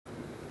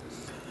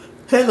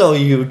Hello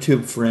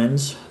YouTube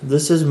friends,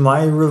 this is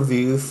my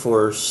review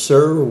for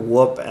Sir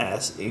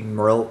Whoopass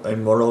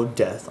Immortal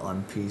Death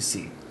on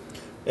PC.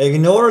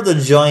 Ignore the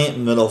giant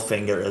middle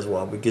finger as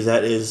well, because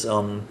that is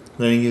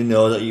letting you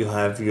know that you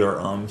have your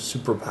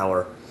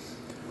superpower.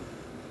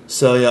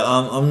 So yeah,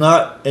 I'm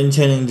not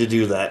intending to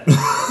do that.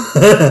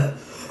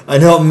 I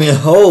don't mean,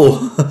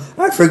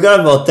 I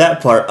forgot about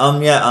that part.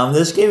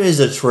 This game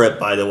is a trip,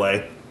 by the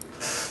way.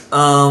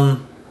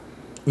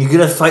 You're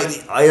gonna fight the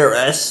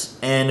IRS,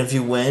 and if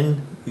you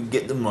win, you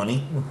get the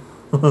money.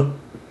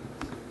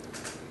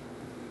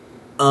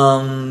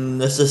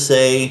 Let's just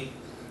say,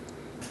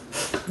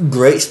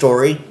 great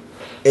story.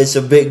 It's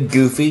a bit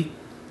goofy.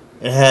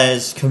 It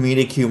has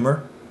comedic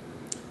humor.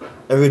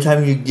 Every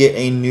time you get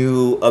a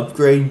new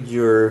upgrade,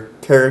 your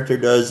character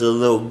does a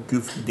little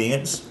goofy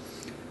dance,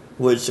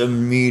 which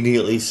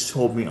immediately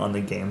sold me on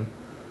the game.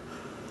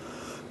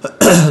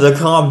 The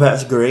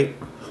combat's great.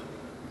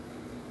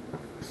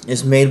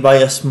 It's made by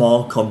a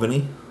small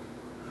company,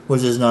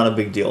 which is not a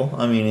big deal.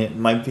 I mean, it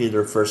might be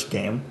their first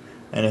game,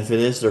 and if it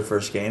is their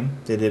first game,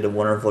 they did a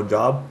wonderful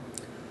job.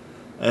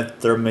 If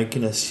they're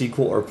making a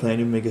sequel or planning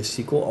to make a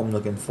sequel, I'm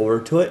looking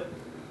forward to it.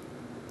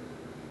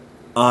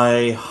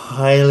 I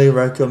highly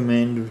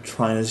recommend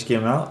trying this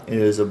game out. It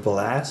is a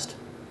blast.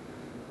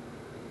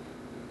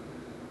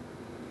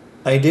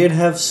 I did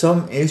have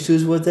some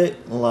issues with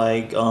it,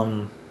 like,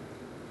 trying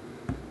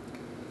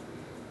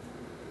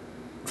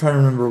to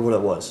remember what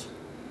it was.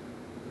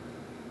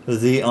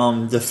 The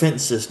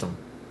defense system,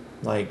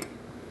 like,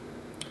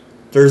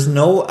 there's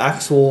no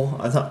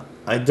actual,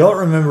 I don't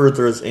remember if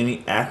there's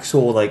any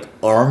actual like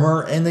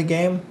armor in the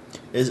game.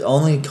 It's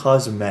only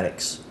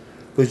cosmetics,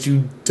 which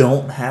you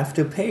don't have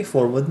to pay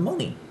for with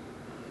money,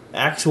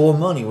 actual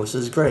money, which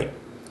is great.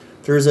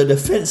 There's a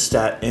defense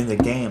stat in the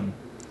game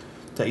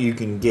that you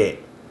can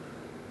get,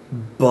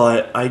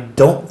 but I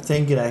don't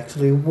think it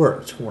actually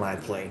worked when I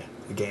played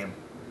the game.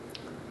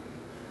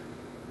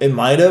 It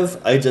might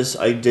have. I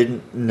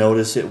didn't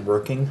notice it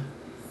working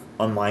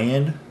on my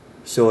end.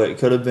 So it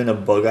could have been a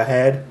bug I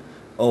had.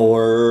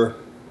 Or,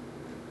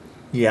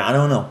 yeah, I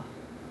don't know.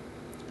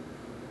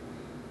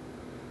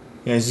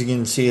 As you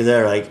can see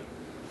there, like,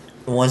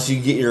 once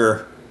you get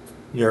your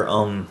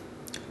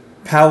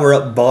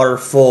power-up bar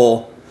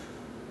full,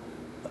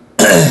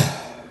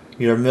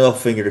 your middle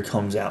finger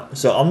comes out.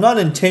 So I'm not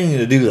intending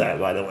to do that,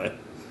 by the way.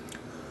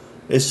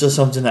 It's just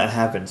something that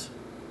happens.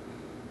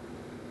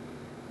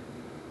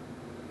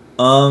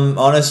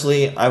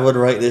 Honestly, I would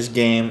rate this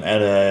game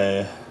at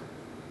a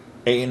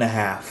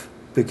 8.5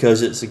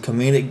 because it's a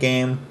comedic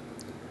game,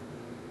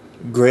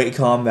 great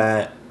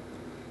combat.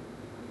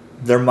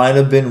 There might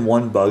have been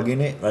one bug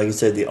in it, like I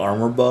said, the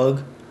armor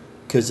bug,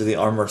 because of the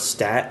armor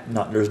stat.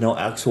 There's no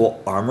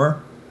actual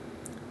armor,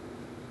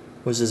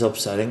 which is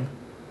upsetting.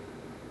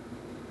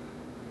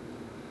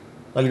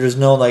 Like, there's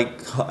no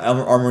like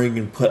armor you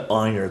can put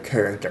on your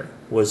character,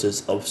 which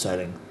is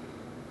upsetting.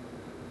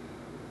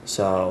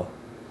 So,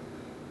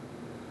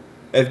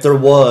 if there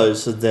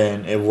was,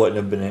 then it wouldn't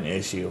have been an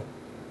issue.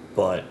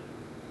 But,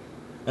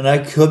 and I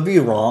could be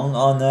wrong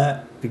on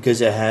that, because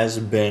it has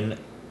been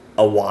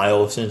a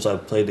while since I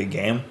played the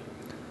game.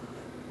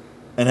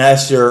 And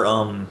that's your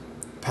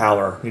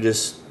power. You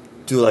just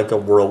do like a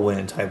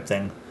whirlwind type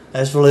thing.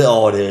 That's really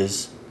all it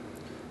is.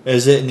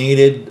 Is it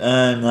needed?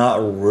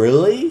 Not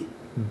really,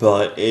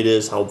 but it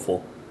is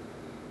helpful.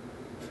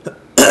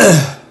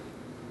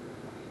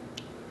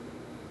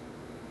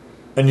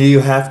 And do you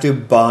have to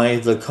buy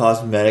the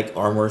cosmetic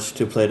armors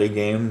to play the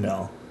game?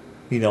 No,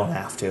 you don't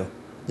have to.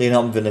 They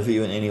don't benefit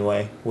you in any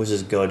way, which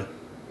is good,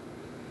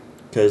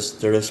 because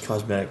they're just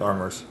cosmetic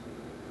armors,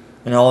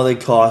 and all they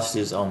cost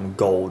is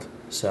gold.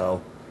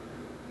 So,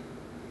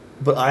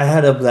 but I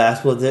had a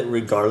blast with it,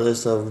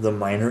 regardless of the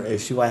minor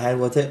issue I had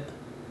with it.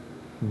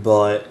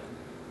 But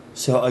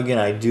so again,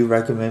 I do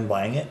recommend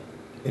buying it.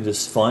 It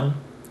is fun.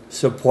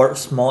 Support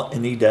small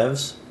indie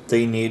devs.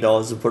 They need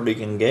all the support they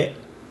can get.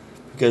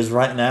 Because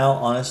right now,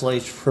 honestly,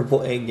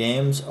 AAA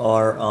games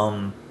are,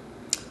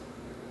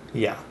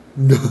 yeah.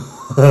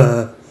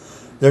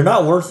 They're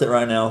not worth it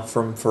right now,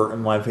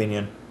 in my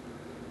opinion.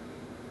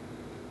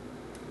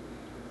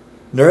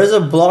 There is a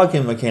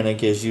blocking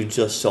mechanic, as you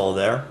just saw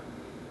there.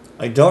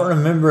 I don't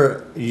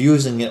remember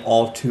using it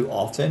all too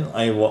often.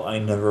 I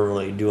never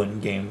really do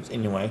in games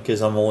anyway,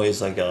 because I'm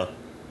always like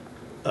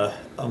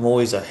I'm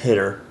always a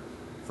hitter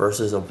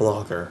versus a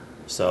blocker.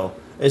 So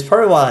it's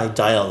probably why I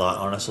die a lot,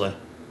 honestly.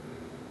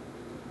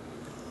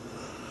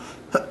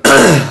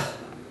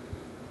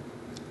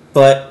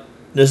 But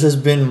this has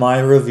been my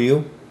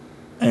review,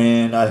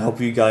 and I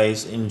hope you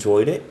guys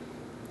enjoyed it.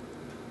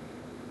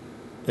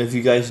 If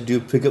you guys do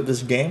pick up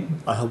this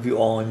game, I hope you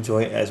all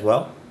enjoy it as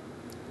well,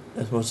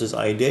 as much as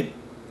I did.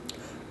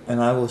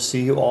 And I will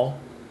see you all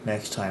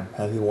next time.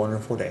 Have a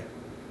wonderful day.